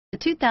The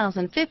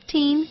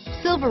 2015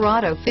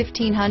 Silverado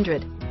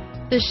 1500.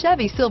 The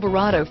Chevy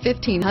Silverado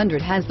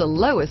 1500 has the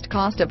lowest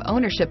cost of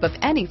ownership of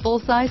any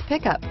full-size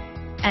pickup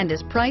and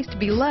is priced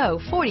below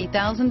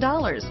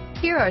 $40,000.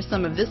 Here are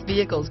some of this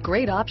vehicle's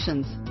great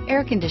options: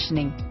 air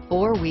conditioning,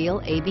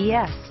 four-wheel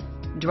ABS,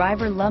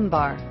 driver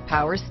lumbar,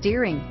 power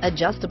steering,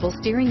 adjustable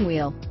steering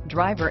wheel,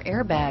 driver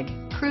airbag,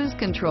 cruise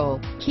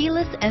control,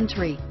 keyless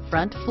entry,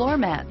 front floor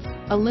mats,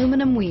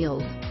 aluminum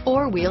wheels,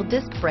 four-wheel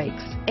disc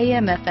brakes,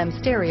 AM/FM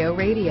stereo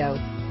radio,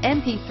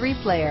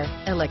 MP3 player,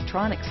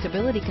 electronic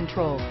stability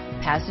control,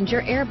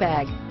 passenger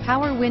airbag,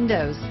 power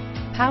windows,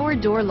 power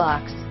door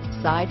locks,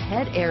 side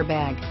head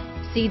airbag,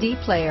 CD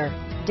player,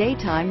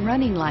 daytime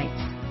running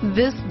lights.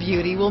 This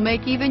beauty will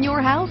make even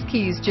your house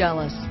keys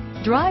jealous.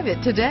 Drive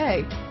it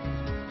today.